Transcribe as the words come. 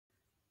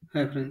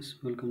Hi friends,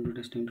 welcome to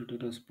Testing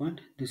Tutorials Point.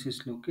 This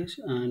is Lokesh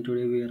and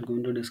today we are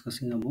going to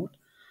discussing about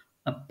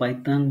a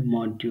Python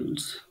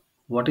modules.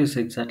 What is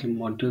exactly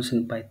modules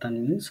in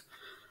Python means?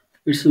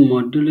 Its a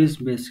module is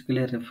basically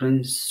a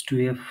reference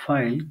to a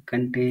file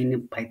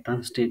containing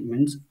Python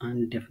statements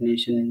and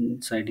definition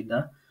inside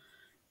the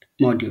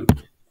module.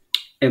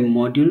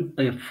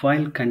 A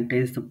file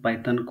contains the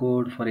Python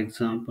code. For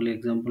example,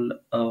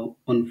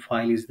 one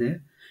file is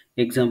there,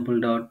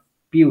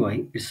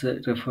 example.py. It's a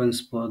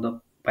reference for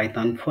the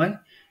Python file.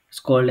 It's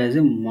called as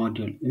a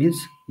module. Means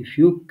if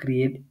you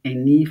create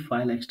any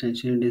file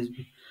extension, it is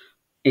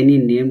any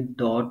name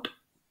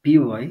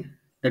 .py,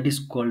 that is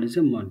called as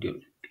a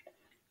module,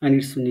 and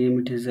its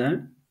name it is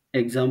a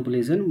example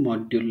is a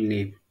module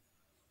name,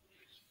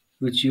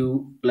 which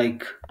you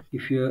like.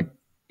 If you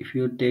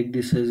take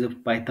this as a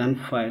Python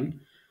file,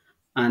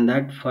 and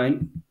that file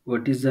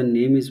what is the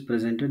name is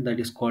presented, that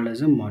is called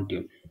as a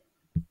module.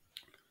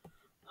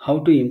 How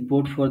to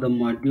import for the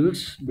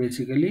modules?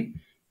 Basically,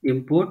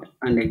 import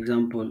and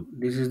example,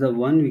 this is the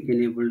one we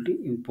can able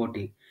to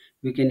importing.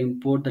 We can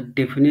import the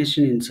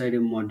definition inside a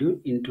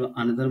module into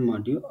another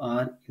module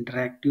or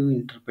interactive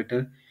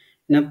interpreter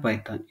in a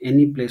Python,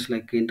 any place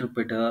like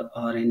interpreter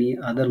or any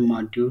other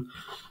module.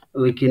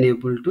 We can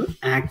able to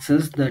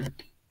access that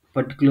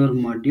particular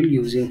module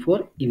using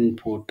for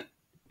import,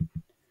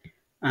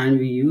 and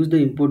we use the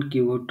import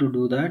keyword to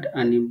do that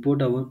and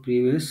import our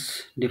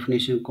previous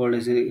definition called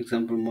as an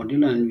example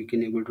module, and we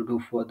can able to do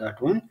for that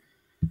one.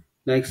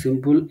 Like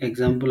simple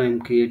example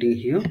I'm creating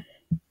here,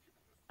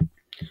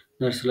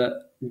 that's like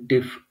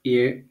diff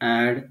a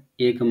add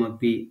a comma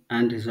b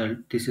and result.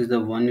 This is the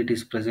one it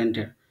is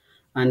presented,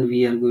 and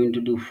we are going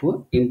to do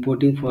for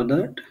importing. For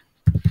that,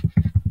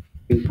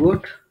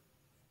 import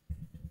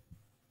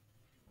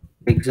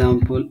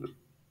example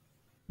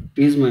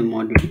is my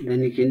module.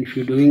 Then you can, if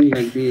you're doing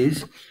like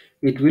this,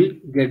 it will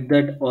get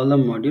that all the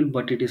module,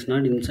 but it is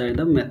not inside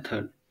the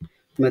method.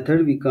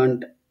 We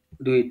can't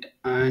do it.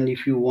 And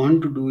if you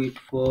want to do it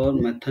for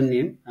method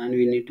name, and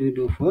we need to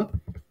do for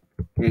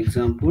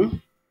example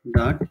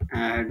dot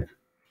add,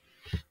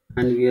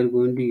 and we are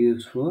going to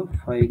use for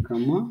 5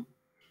 comma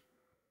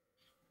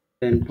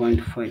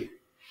 10.5.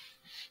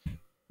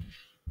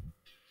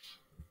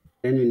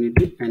 Then we need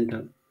to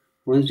enter.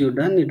 Once you're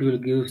done, it will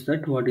give us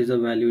that what is the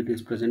value it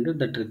is presented,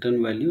 that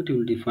return value it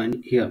will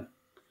define here.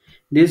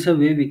 This is a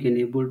way we can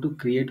able to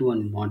create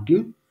one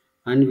module,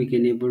 and we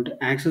can able to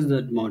access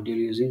that module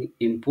using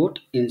import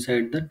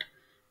inside that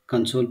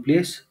console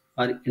place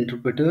or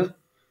interpreter,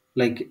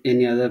 like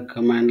any other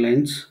command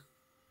lines,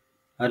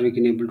 or we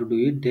can able to do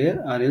it there,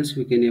 or else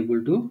we can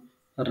able to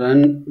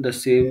run the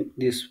same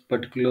this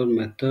particular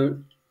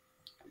method,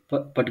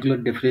 particular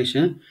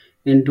definition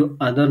into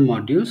other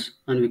modules,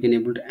 and we can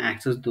able to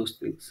access those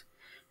things.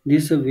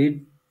 This is a way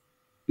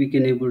we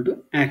can able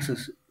to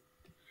access.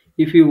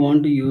 If you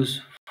want to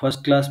use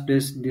first class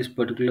place this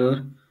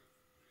particular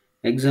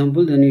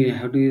example, then you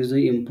have to use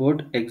the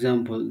import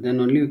example, then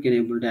only you can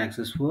able to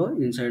access for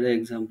inside the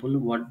example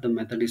what the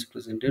method is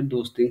presented,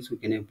 those things we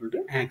can able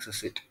to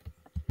access it.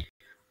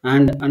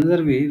 And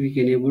another way we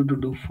can able to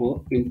do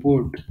for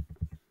importing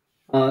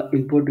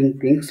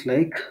things,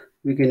 like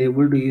we can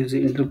able to use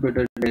the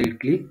interpreter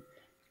directly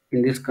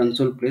in this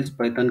console place,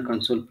 Python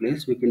console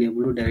place. We can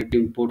able to directly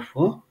import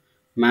for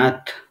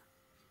math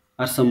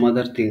or some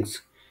other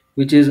things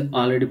which is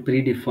already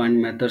predefined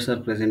methods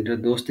are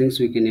presented, those things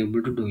we can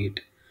able to do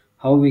it.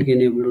 How we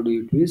can able to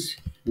do it means,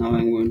 now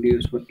I'm going to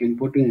use for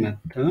importing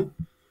method,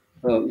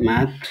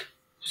 math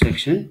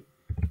section,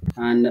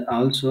 and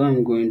also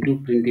I'm going to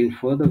printing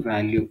for the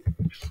value,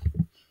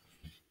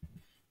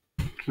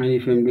 and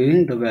if I'm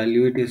doing the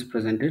value, it is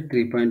presented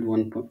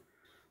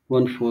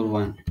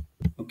 3.141.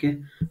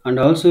 Okay, and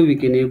also we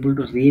can able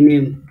to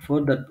rename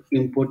for that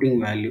importing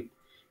value.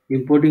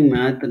 Importing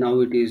math,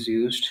 now it is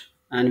used,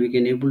 and we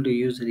can able to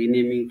use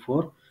renaming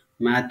for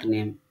math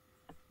name,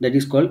 that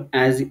is called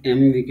as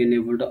m. We can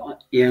able to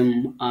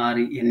m or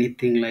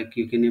anything, like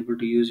you can able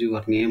to use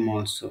your name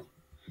also,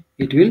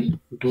 it will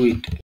do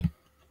it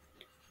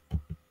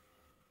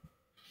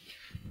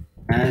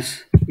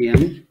as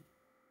m.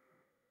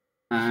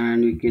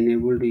 And we can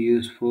able to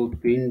use for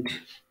print,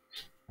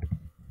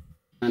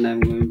 and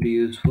I'm going to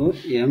use for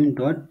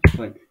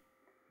m.pi,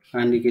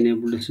 and we can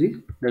able to see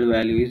the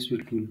value is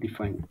will be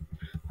defined.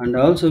 And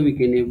also we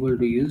can able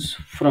to use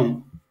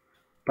from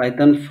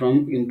Python,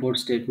 from import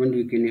statement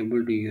we can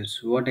able to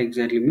use. What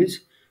exactly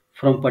means?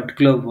 From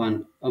particular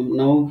one,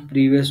 now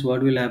previous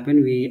what will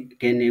happen, we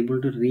can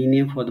able to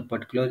rename for the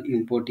particular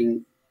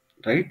importing,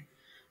 right?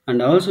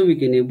 And also we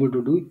can able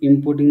to do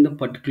importing the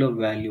particular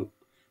value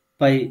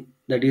pi,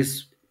 that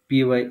is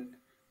py,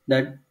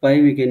 that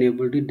pi we can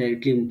able to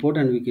directly import,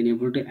 and we can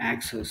able to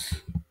access.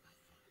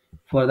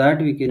 For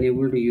that we can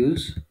able to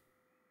use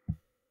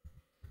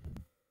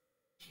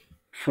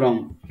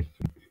from,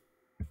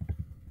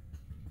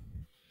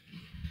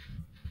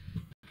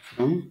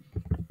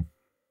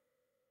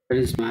 that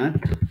is math,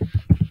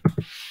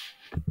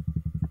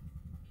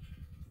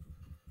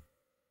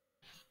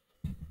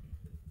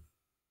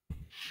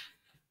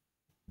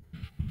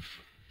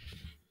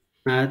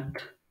 math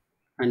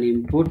and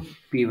import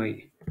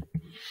py,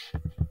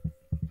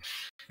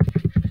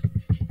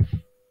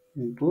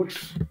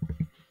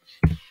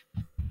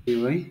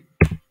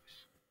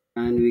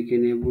 and we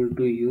can able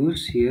to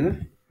use here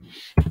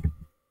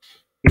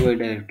py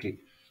directly.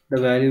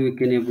 The value we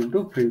can able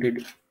to print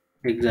it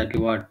exactly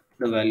what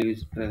the value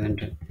is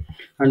presented.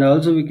 And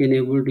also we can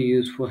able to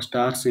use for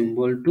star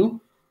symbol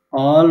to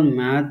all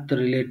math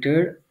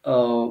related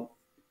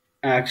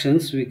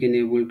actions. We can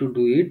able to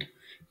do it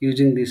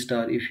using this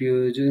star. If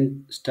you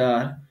using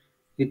star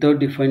without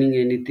defining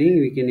anything,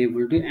 we can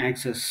able to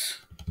access.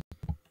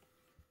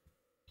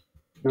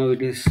 Now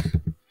it is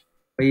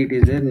why it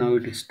is there, now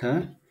it is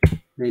star,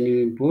 then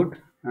you import,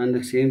 and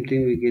the same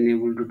thing we can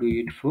able to do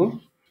it for,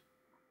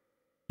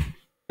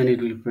 and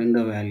it will print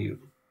the value.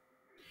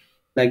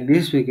 Like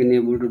this we can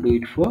able to do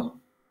it for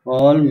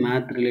all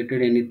math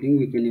related anything.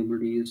 We can able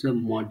to use a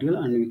module,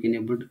 and we can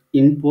able to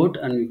import,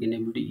 and we can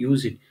able to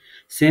use it.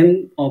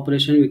 Same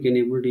operation we can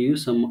able to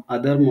use some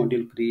other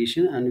module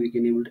creation, and we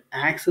can able to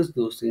access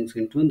those things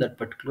into that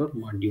particular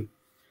module.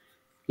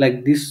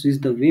 Like this is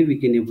the way we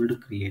can able to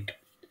create.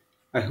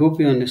 I hope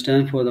you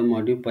understand for the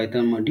module,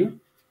 Python module.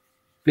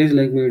 Please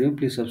like my video,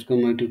 please subscribe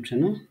my YouTube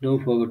channel.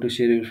 Don't forget to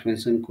share your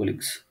friends and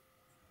colleagues.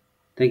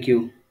 Thank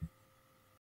you.